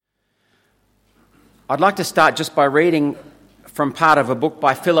I'd like to start just by reading from part of a book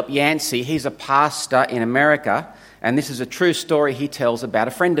by Philip Yancey. He's a pastor in America, and this is a true story he tells about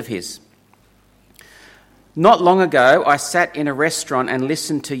a friend of his. Not long ago, I sat in a restaurant and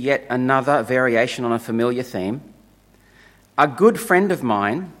listened to yet another variation on a familiar theme. A good friend of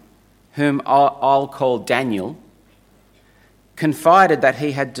mine, whom I'll call Daniel, confided that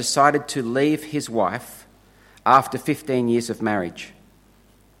he had decided to leave his wife after 15 years of marriage.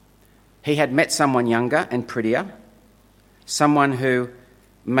 He had met someone younger and prettier, someone who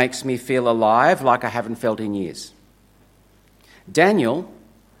makes me feel alive like I haven't felt in years. Daniel,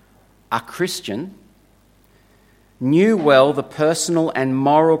 a Christian, knew well the personal and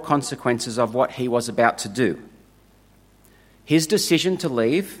moral consequences of what he was about to do. His decision to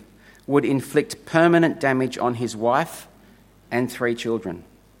leave would inflict permanent damage on his wife and 3 children.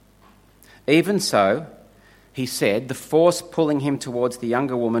 Even so, he said, the force pulling him towards the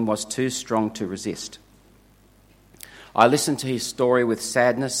younger woman was too strong to resist. I listened to his story with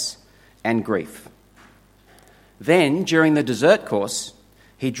sadness and grief. Then, during the dessert course,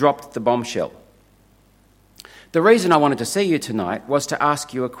 he dropped the bombshell. The reason I wanted to see you tonight was to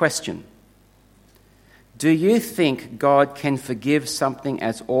ask you a question. Do you think God can forgive something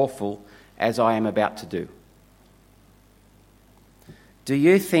as awful as I am about to do? Do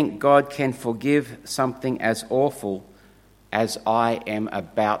you think God can forgive something as awful as I am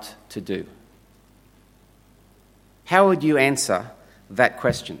about to do? How would you answer that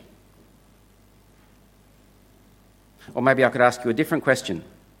question? Or maybe I could ask you a different question.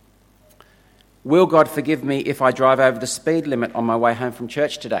 Will God forgive me if I drive over the speed limit on my way home from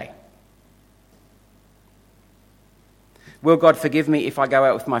church today? Will God forgive me if I go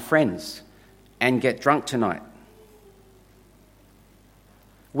out with my friends and get drunk tonight?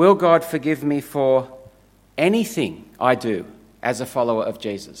 Will God forgive me for anything I do as a follower of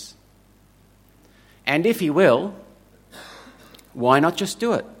Jesus? And if he will, why not just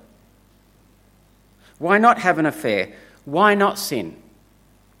do it? Why not have an affair? Why not sin?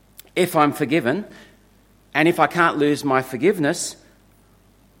 If I'm forgiven, and if I can't lose my forgiveness,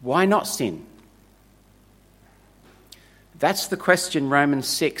 why not sin? That's the question Romans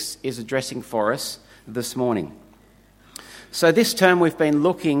 6 is addressing for us this morning. So this term we've been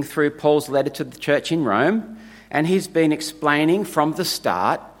looking through Paul's letter to the church in Rome, and he's been explaining from the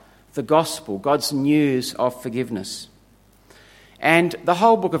start the gospel, God's news of forgiveness. And the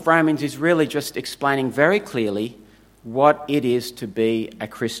whole book of Romans is really just explaining very clearly what it is to be a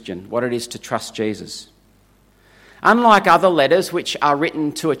Christian, what it is to trust Jesus. Unlike other letters which are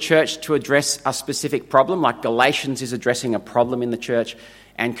written to a church to address a specific problem, like Galatians is addressing a problem in the church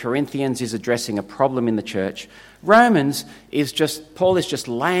and Corinthians is addressing a problem in the church, Paul is just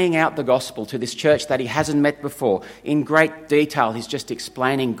laying out the gospel to this church that he hasn't met before. In great detail, he's just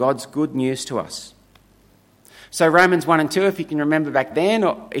explaining God's good news to us. So Romans 1 and 2, if you can remember back then,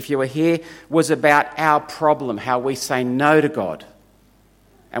 or if you were here, was about our problem, how we say no to God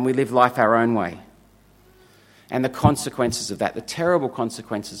and we live life our own way. And the consequences of that, the terrible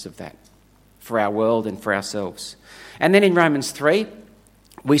consequences of that for our world and for ourselves. And then in Romans 3,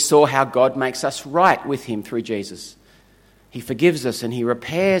 we saw how God makes us right with him through Jesus. He forgives us and he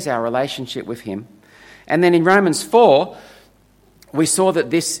repairs our relationship with him. And then in Romans 4, we saw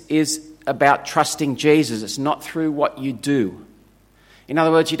that this is about trusting Jesus. It's not through what you do. In other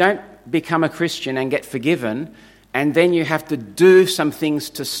words, you don't become a Christian and get forgiven and then you have to do some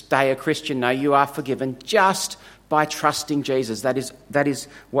things to stay a Christian. No, you are forgiven just by trusting Jesus. That is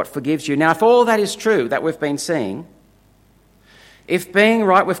what forgives you. Now, if all that is true that we've been seeing, if being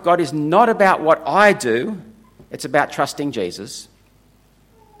right with God is not about what I do, it's about trusting Jesus,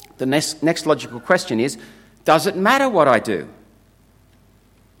 the next logical question is, does it matter what I do?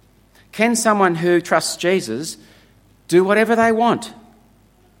 Can someone who trusts Jesus do whatever they want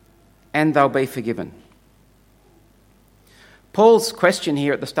and they'll be forgiven? Paul's question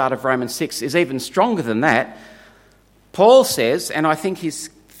here at the start of Romans 6 is even stronger than that. Paul says, and I think he's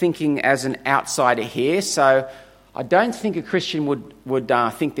thinking as an outsider here, so I don't think a Christian would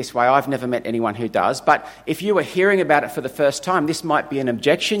think this way. I've never met anyone who does. But if you were hearing about it for the first time, this might be an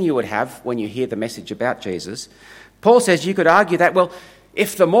objection you would have when you hear the message about Jesus. Paul says you could argue that, well,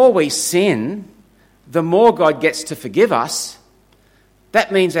 if the more we sin, the more God gets to forgive us,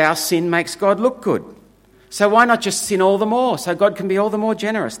 that means our sin makes God look good. So why not just sin all the more so God can be all the more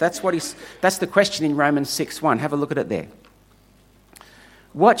generous? That's the question in Romans 6:1. Have a look at it there.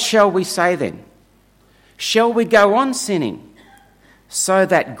 What shall we say then? Shall we go on sinning so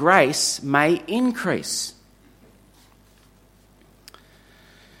that grace may increase?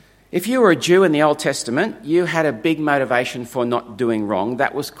 If you were a Jew in the Old Testament, you had a big motivation for not doing wrong.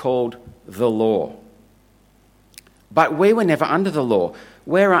 That was called the law. But we were never under the law.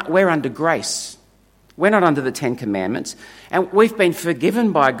 We're under grace. We're not under the Ten Commandments. And we've been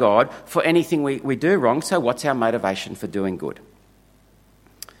forgiven by God for anything we do wrong. So what's our motivation for doing good?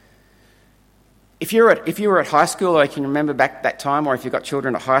 If you were at high school, or you can remember back that time, or if you've got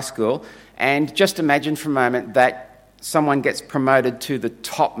children at high school, and just imagine for a moment that someone gets promoted to the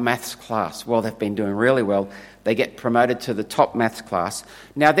top maths class. Well, they've been doing really well. They get promoted to the top maths class.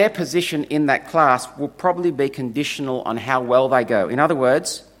 Now, their position in that class will probably be conditional on how well they go. In other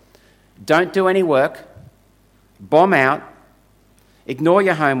words, don't do any work, bomb out, ignore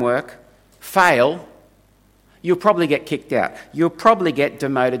your homework, fail, you'll probably get kicked out. You'll probably get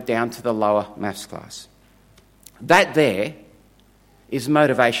demoted down to the lower maths class. That there is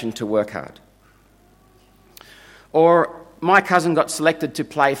motivation to work hard. Or my cousin got selected to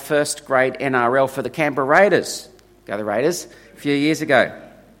play first grade NRL for the Canberra Raiders. Go the Raiders, a few years ago.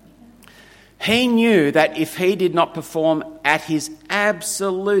 He knew that if he did not perform at his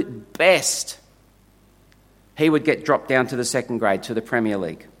absolute best, he would get dropped down to the second grade, to the Premier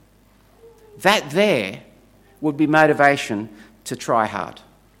League. That there would be motivation to try hard.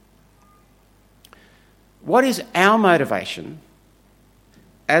 What is our motivation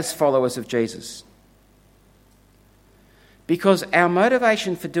as followers of Jesus? Because our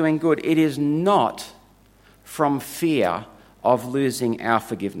motivation for doing good, it is not from fear of losing our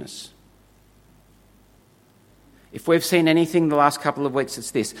forgiveness. If we've seen anything the last couple of weeks,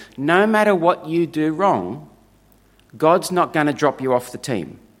 it's this. No matter what you do wrong, God's not going to drop you off the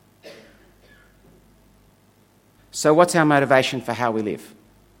team. So what's our motivation for how we live?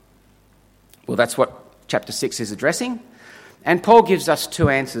 Well, that's what chapter 6 is addressing. And Paul gives us two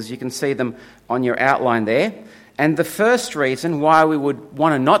answers. You can see them on your outline there. And the first reason why we would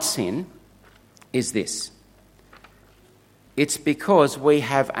want to not sin is this. It's because we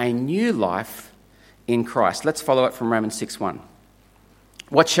have a new life in Christ. Let's follow it from Romans 6:1.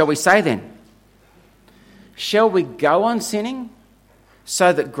 What shall we say then? Shall we go on sinning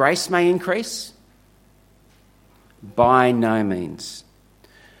so that grace may increase? By no means.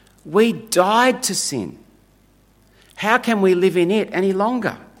 We died to sin. How can we live in it any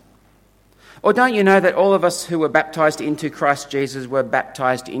longer? Or don't you know that all of us who were baptised into Christ Jesus were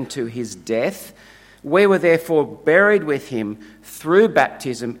baptised into his death? We were therefore buried with him through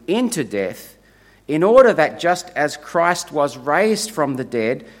baptism into death, in order that just as Christ was raised from the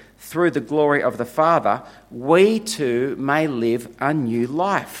dead through the glory of the Father, we too may live a new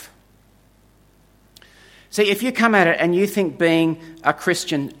life. See, if you come at it and you think being a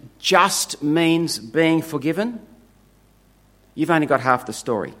Christian just means being forgiven, you've only got half the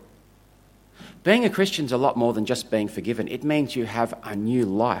story. Being a Christian is a lot more than just being forgiven. It means you have a new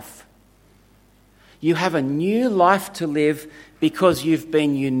life. You have a new life to live because you've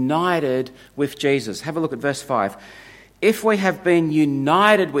been united with Jesus. Have a look at verse 5. If we have been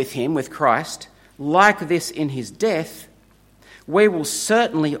united with him, with Christ, like this in his death, we will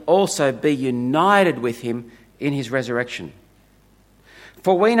certainly also be united with him in his resurrection.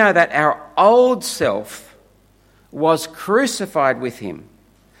 For we know that our old self was crucified with him,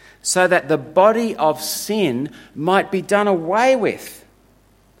 so that the body of sin might be done away with,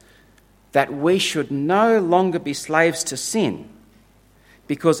 that we should no longer be slaves to sin,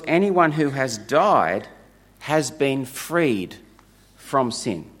 because anyone who has died has been freed from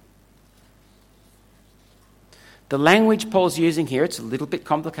sin. The language Paul's using here, it's a little bit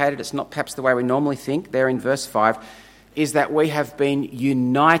complicated, it's not perhaps the way we normally think, there in verse 5, is that we have been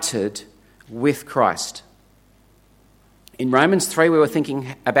united with Christ. In Romans 3, we were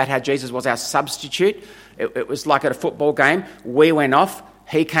thinking about how Jesus was our substitute. It was like at a football game. We went off,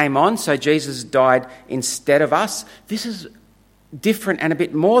 he came on, so Jesus died instead of us. This is different and a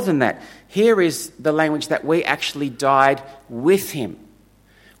bit more than that. Here is the language that we actually died with him.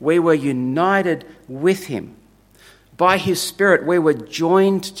 We were united with him. By his Spirit, we were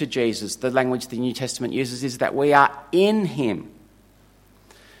joined to Jesus. The language the New Testament uses is that we are in him.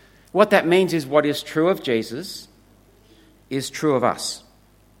 What that means is what is true of Jesus is true of us.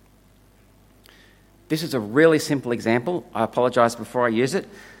 This is a really simple example. I apologise before I use it.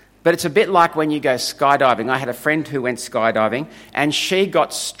 But it's a bit like when you go skydiving. I had a friend who went skydiving and she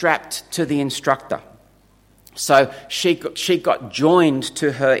got strapped to the instructor. So she got joined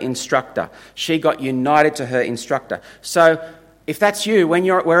to her instructor. She got united to her instructor. So if that's you,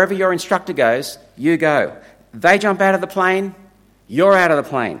 wherever your instructor goes, you go. They jump out of the plane, you're out of the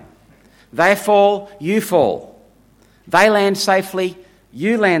plane. They fall, you fall. They land safely,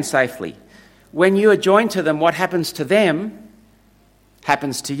 you land safely. When you are joined to them, what happens to them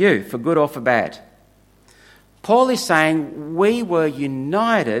happens to you, for good or for bad. Paul is saying we were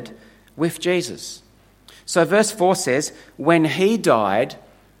united with Jesus. So verse 4 says, when he died,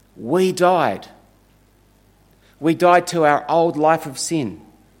 we died. We died to our old life of sin.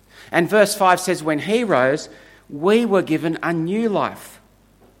 And verse 5 says, when he rose, we were given a new life.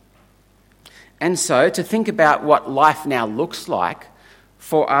 And so to think about what life now looks like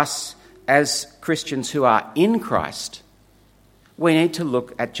for us as Christians who are in Christ, we need to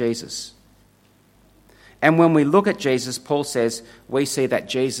look at Jesus. And when we look at Jesus, Paul says, we see that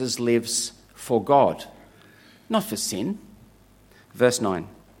Jesus lives for God, not for sin. Verse 9.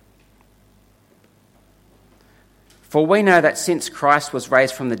 For we know that since Christ was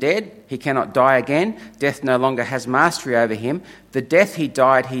raised from the dead, he cannot die again. Death no longer has mastery over him. The death he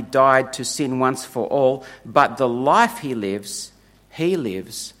died to sin once for all. But the life he lives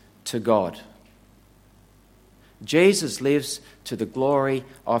to God. Jesus lives to the glory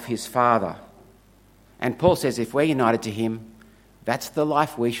of his Father. And Paul says if we're united to him, that's the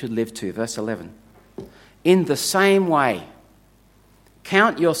life we should live to. Verse 11. In the same way,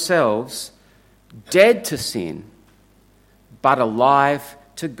 count yourselves dead to sin, but alive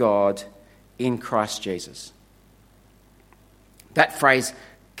to God in Christ Jesus. That phrase,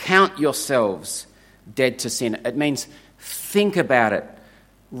 count yourselves dead to sin, it means think about it,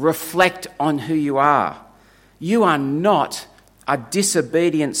 reflect on who you are. You are not a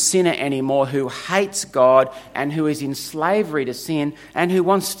disobedient sinner anymore who hates God and who is in slavery to sin and who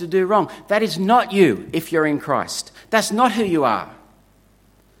wants to do wrong. That is not you if you're in Christ. That's not who you are.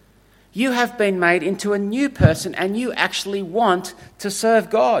 You have been made into a new person and you actually want to serve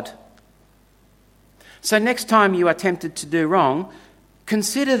God. So next time you are tempted to do wrong,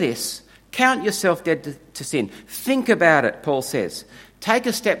 consider this. Count yourself dead to sin. Think about it, Paul says. Take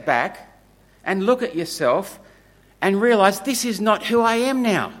a step back and look at yourself and realise this is not who I am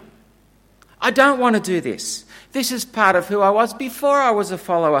now. I don't want to do this. This is part of who I was before I was a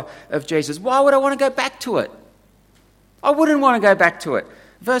follower of Jesus. Why would I want to go back to it? I wouldn't want to go back to it.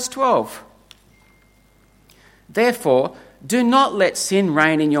 Verse 12. Therefore, do not let sin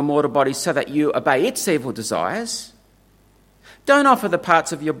reign in your mortal body so that you obey its evil desires. Don't offer the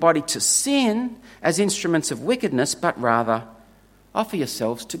parts of your body to sin as instruments of wickedness, but rather offer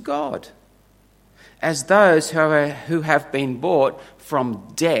yourselves to God as those who have been bought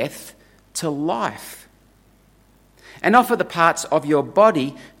from death to life. And offer the parts of your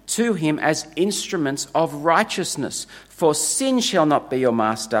body to him as instruments of righteousness. For sin shall not be your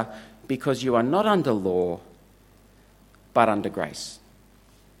master, because you are not under law, but under grace.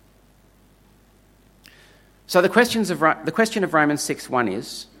 So the question of Romans 6:1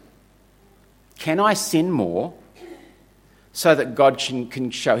 is, can I sin more so that God can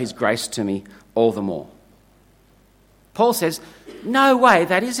show his grace to me all the more? Paul says, no way,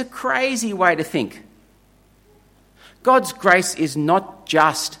 that is a crazy way to think. God's grace is not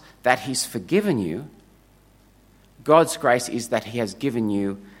just that he's forgiven you. God's grace is that he has given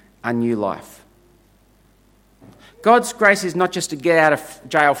you a new life. God's grace is not just to get out of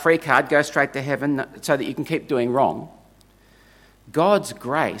jail free card, go straight to heaven so that you can keep doing wrong. God's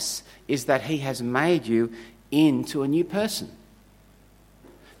grace is that he has made you into a new person.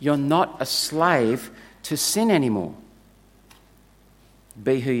 You're not a slave to sin anymore.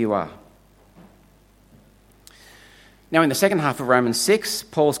 Be who you are. Now, in the second half of Romans 6,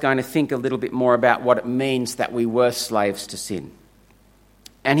 Paul's going to think a little bit more about what it means that we were slaves to sin.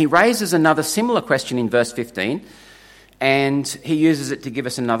 And he raises another similar question in verse 15, and he uses it to give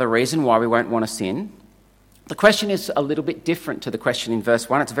us another reason why we won't want to sin. The question is a little bit different to the question in verse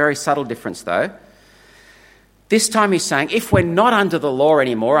 1. It's a very subtle difference, though. This time he's saying, if we're not under the law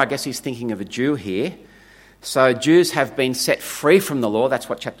anymore, I guess he's thinking of a Jew here. So Jews have been set free from the law. That's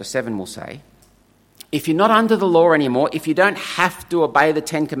what chapter 7 will say. If you're not under the law anymore, if you don't have to obey the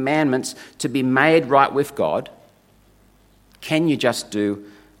 10 Commandments to be made right with God, can you just do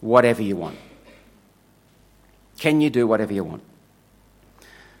whatever you want? Can you do whatever you want?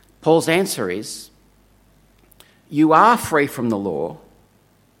 Paul's answer is, you are free from the law,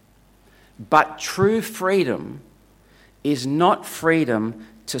 but true freedom is not freedom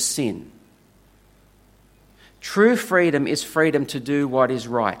to sin. True freedom is freedom to do what is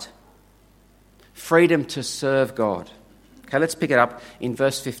right. Freedom to serve God. Okay, let's pick it up in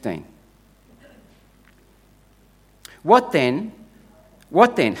verse 15. What then?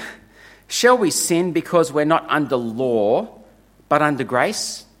 Shall we sin because we're not under law, but under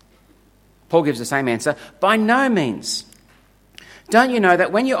grace? Paul gives the same answer. By no means. Don't you know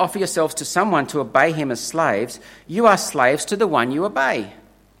that when you offer yourselves to someone to obey him as slaves, you are slaves to the one you obey?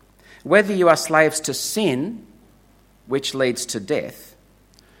 Whether you are slaves to sin, which leads to death,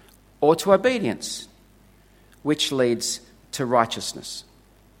 or to obedience, which leads to righteousness.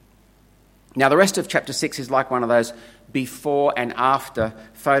 Now, the rest of chapter 6 is like one of those before and after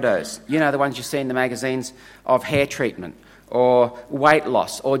photos. You know, the ones you see in the magazines of hair treatment or weight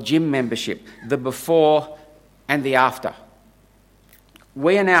loss or gym membership, the before and the after.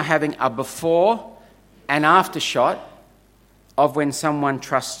 We are now having a before and after shot of when someone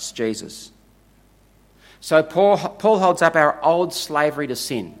trusts Jesus. So Paul holds up our old slavery to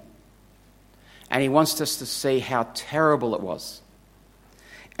sin, and he wants us to see how terrible it was.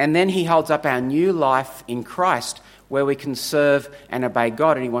 And then he holds up our new life in Christ, where we can serve and obey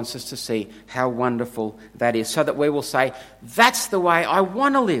God, and he wants us to see how wonderful that is, so that we will say, that's the way I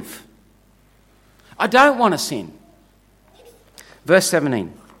want to live. I don't want to sin. Verse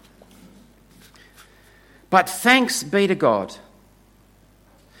 17. But thanks be to God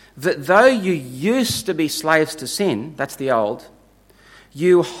that though you used to be slaves to sin, that's the old,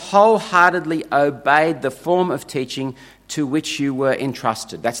 you wholeheartedly obeyed the form of teaching to which you were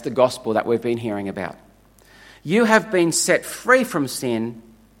entrusted. That's the gospel that we've been hearing about. You have been set free from sin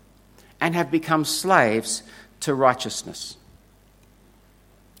and have become slaves to righteousness.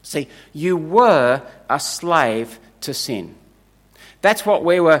 See, you were a slave to sin. That's what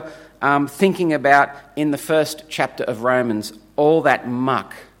we were thinking about in the first chapter of Romans, all that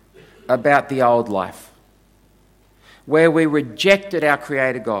muck about the old life, where we rejected our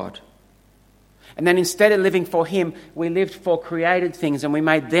Creator God. And then instead of living for Him, we lived for created things, and we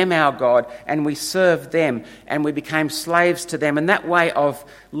made them our God, and we served them, and we became slaves to them. And that way of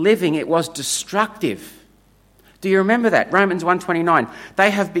living, it was destructive. Do you remember that? Romans 1:29.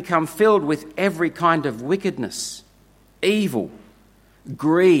 They have become filled with every kind of wickedness, evil,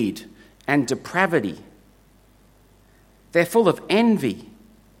 greed, and depravity. They're full of envy,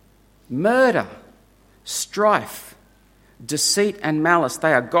 murder, strife, deceit and malice.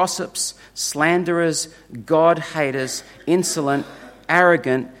 They are gossips, slanderers, God-haters, insolent,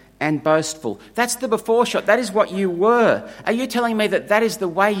 arrogant, and boastful. That's the before shot. That is what you were. Are you telling me that that is the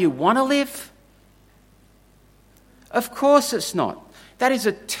way you want to live? Of course it's not. That is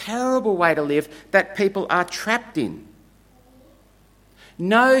a terrible way to live that people are trapped in.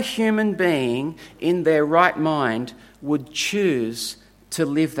 No human being in their right mind would choose to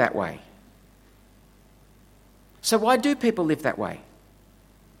live that way. So why do people live that way?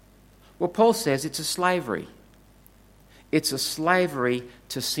 Well, Paul says it's a slavery. It's a slavery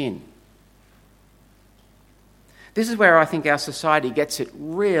to sin. This is where I think our society gets it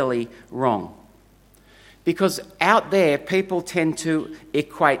really wrong. Because out there, people tend to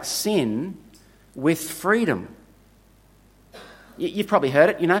equate sin with freedom. You've probably heard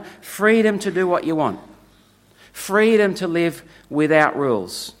it, you know, freedom to do what you want. Freedom to live without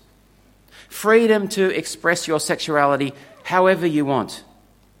rules. Freedom to express your sexuality however you want.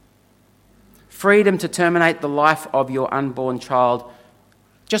 Freedom to terminate the life of your unborn child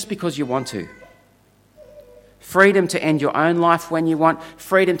just because you want to. Freedom to end your own life when you want.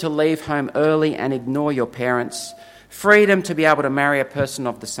 Freedom to leave home early and ignore your parents. Freedom to be able to marry a person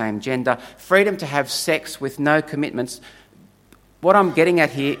of the same gender. Freedom to have sex with no commitments. What I'm getting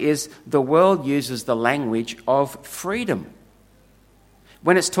at here is the world uses the language of freedom.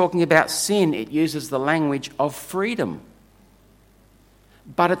 When it's talking about sin, it uses the language of freedom.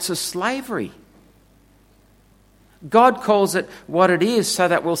 But it's a slavery. God calls it what it is so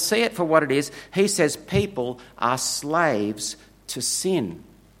that we'll see it for what it is. He says people are slaves to sin.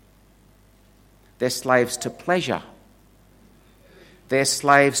 They're slaves to pleasure. They're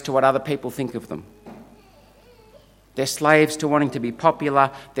slaves to what other people think of them. They're slaves to wanting to be popular.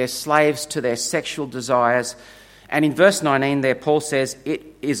 They're slaves to their sexual desires. And in verse 19 there, Paul says it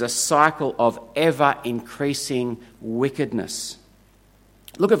is a cycle of ever-increasing wickedness.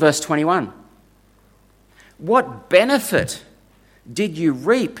 Look at verse 21. What benefit did you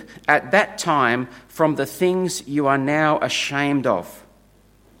reap at that time from the things you are now ashamed of?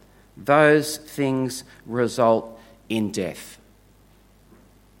 Those things result in death.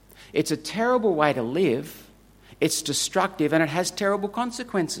 It's a terrible way to live. It's destructive and it has terrible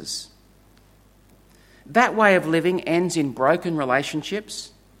consequences. That way of living ends in broken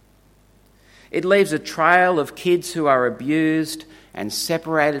relationships. It leaves a trail of kids who are abused and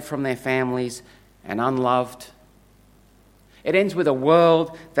separated from their families and unloved. It ends with a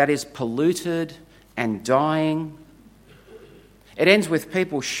world that is polluted and dying. It ends with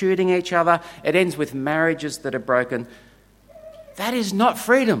people shooting each other. It ends with marriages that are broken. That is not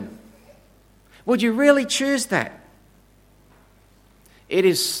freedom. Would you really choose that? It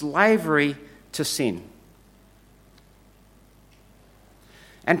is slavery to sin.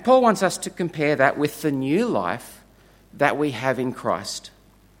 And Paul wants us to compare that with the new life that we have in Christ.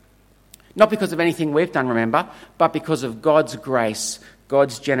 Not because of anything we've done, remember, but because of God's grace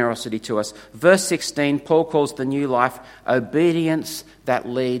God's generosity to us. Verse 16, Paul calls the new life obedience that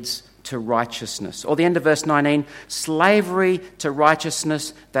leads to righteousness. Or the end of verse 19, slavery to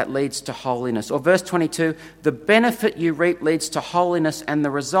righteousness that leads to holiness. Or verse 22, the benefit you reap leads to holiness and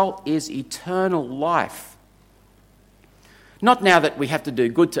the result is eternal life. Not now that we have to do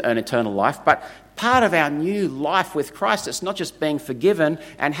good to earn eternal life, but part of our new life with Christ, it's not just being forgiven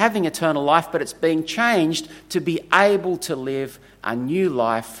and having eternal life, but it's being changed to be able to live a new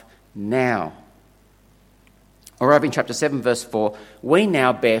life now. Or over in chapter 7, verse 4, we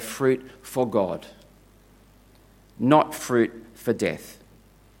now bear fruit for God, not fruit for death.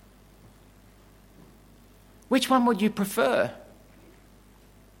 Which one would you prefer?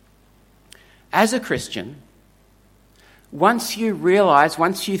 As a Christian, once you realise,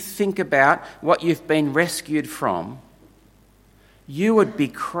 once you think about what you've been rescued from, you would be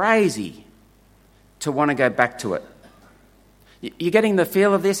crazy to want to go back to it. You're getting the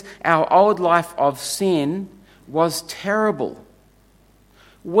feel of this? Our old life of sin was terrible.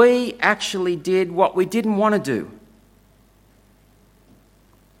 We actually did what we didn't want to do.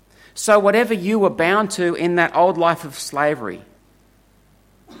 So whatever you were bound to in that old life of slavery,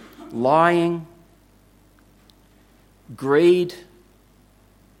 lying, greed,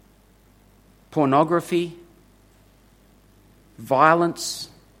 pornography, violence,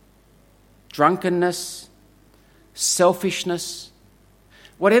 drunkenness, selfishness,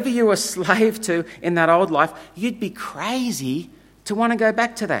 whatever you were slave to in that old life, you'd be crazy to want to go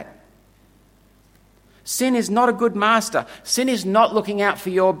back to that. Sin is not a good master. Sin is not looking out for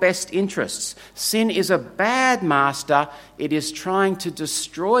your best interests. Sin is a bad master. It is trying to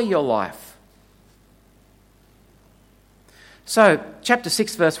destroy your life. So, chapter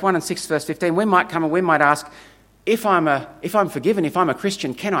 6, verse 1 and 6, verse 15, we might come and we might ask, if I'm forgiven, if I'm a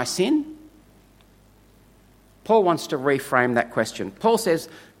Christian, can I sin? Paul wants to reframe that question. Paul says,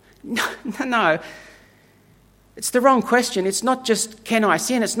 no, it's the wrong question. It's not just, can I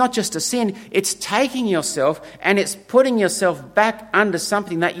sin? It's not just a sin. It's taking yourself and it's putting yourself back under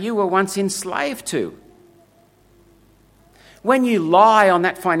something that you were once enslaved to. When you lie on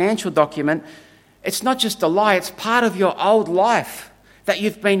that financial document, it's not just a lie, it's part of your old life that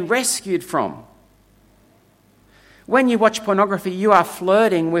you've been rescued from. When you watch pornography, you are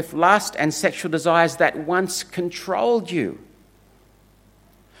flirting with lust and sexual desires that once controlled you.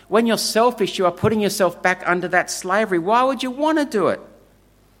 When you're selfish, you are putting yourself back under that slavery. Why would you want to do it?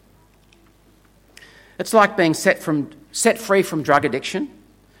 It's like being set free from drug addiction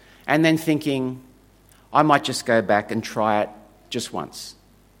and then thinking, I might just go back and try it just once.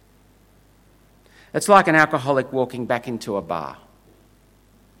 It's like an alcoholic walking back into a bar.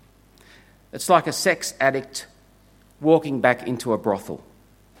 It's like a sex addict walking back into a brothel.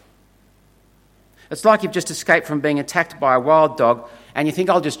 It's like you've just escaped from being attacked by a wild dog and you think,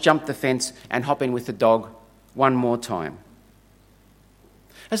 I'll just jump the fence and hop in with the dog one more time.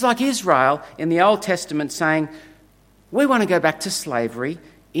 It's like Israel in the Old Testament saying, we want to go back to slavery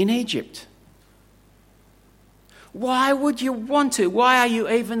in Egypt. Why would you want to? Why are you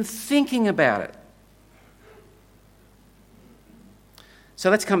even thinking about it? So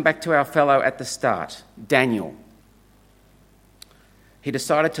let's come back to our fellow at the start, Daniel. He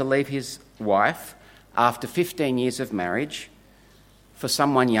decided to leave his wife after 15 years of marriage for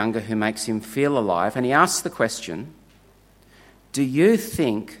someone younger who makes him feel alive. And he asks the question, do you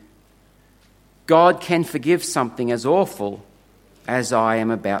think God can forgive something as awful as I am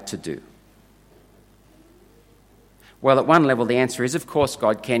about to do? Well, at one level, the answer is, of course,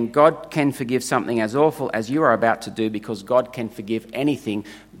 God can. God can forgive something as awful as you are about to do because God can forgive anything.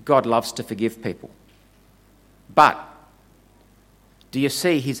 God loves to forgive people. But do you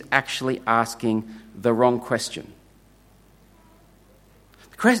see he's actually asking the wrong question?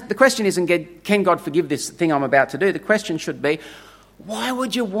 The question isn't, can God forgive this thing I'm about to do? The question should be, why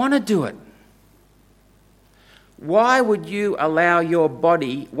would you want to do it? Why would you allow your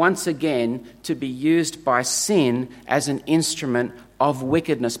body once again to be used by sin as an instrument of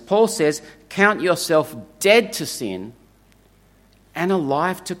wickedness? Paul says, count yourself dead to sin and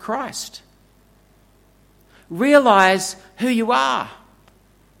alive to Christ. Realise who you are.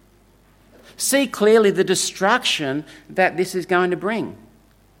 See clearly the destruction that this is going to bring.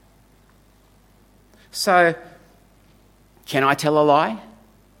 So, can I tell a lie?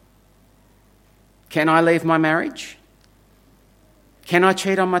 Can I leave my marriage? Can I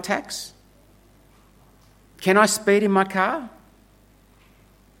cheat on my tax? Can I speed in my car?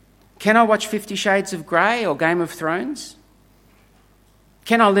 Can I watch 50 Shades of Grey or Game of Thrones?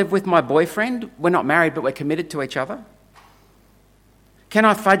 Can I live with my boyfriend? We're not married, but we're committed to each other. Can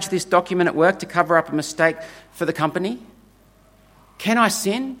I fudge this document at work to cover up a mistake for the company? Can I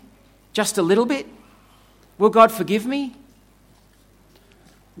sin? Just a little bit? Will God forgive me?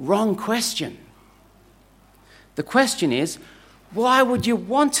 Wrong question. The question is, why would you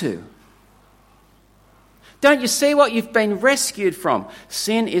want to? Don't you see what you've been rescued from?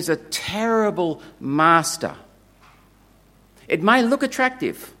 Sin is a terrible master. It may look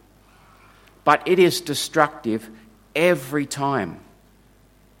attractive, but it is destructive every time.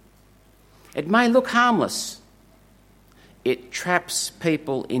 It may look harmless. It traps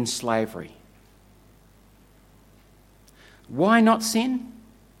people in slavery. Why not sin?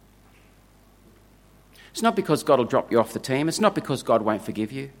 It's not because God will drop you off the team. It's not because God won't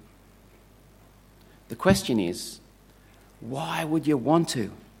forgive you. The question is, why would you want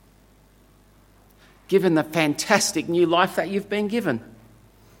to? Given the fantastic new life that you've been given.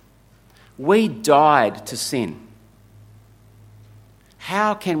 We died to sin.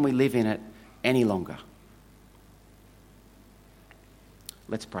 How can we live in it any longer?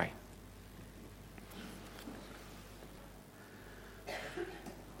 Let's pray.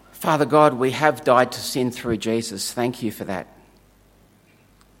 Father God, we have died to sin through Jesus. Thank you for that.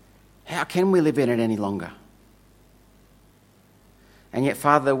 How can we live in it any longer? And yet,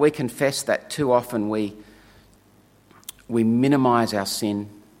 Father, we confess that too often we minimise our sin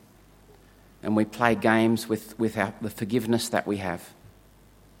and we play games with the forgiveness that we have.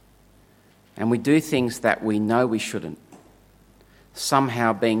 And we do things that we know we shouldn't,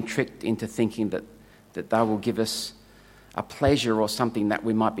 somehow being tricked into thinking that they will give us a pleasure or something that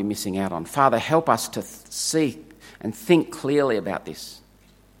we might be missing out on. Father, help us to see and think clearly about this.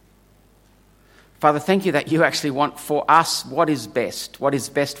 Father, thank you that you actually want for us what is best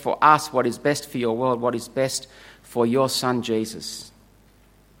for us, what is best for your world, what is best for your Son, Jesus.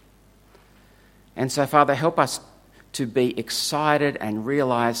 And so, Father, help us to be excited and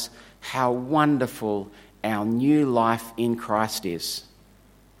realise how wonderful our new life in Christ is,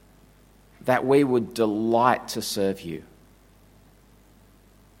 that we would delight to serve you.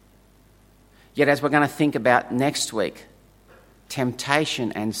 Yet, as we're going to think about next week,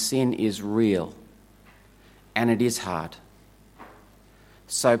 temptation and sin is real. And it is hard.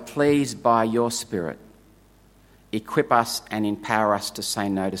 So please, by your Spirit, equip us and empower us to say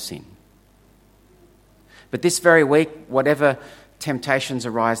no to sin. But this very week, whatever temptations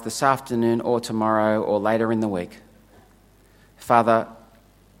arise this afternoon or tomorrow or later in the week, Father,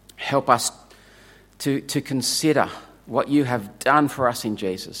 help us to consider what you have done for us in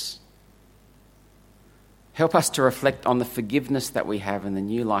Jesus. Help us to reflect on the forgiveness that we have and the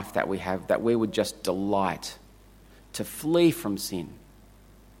new life that we have, that we would just delight to flee from sin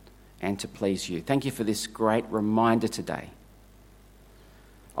and to please you. Thank you for this great reminder today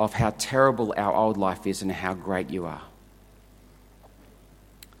of how terrible our old life is and how great you are.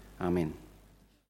 Amen.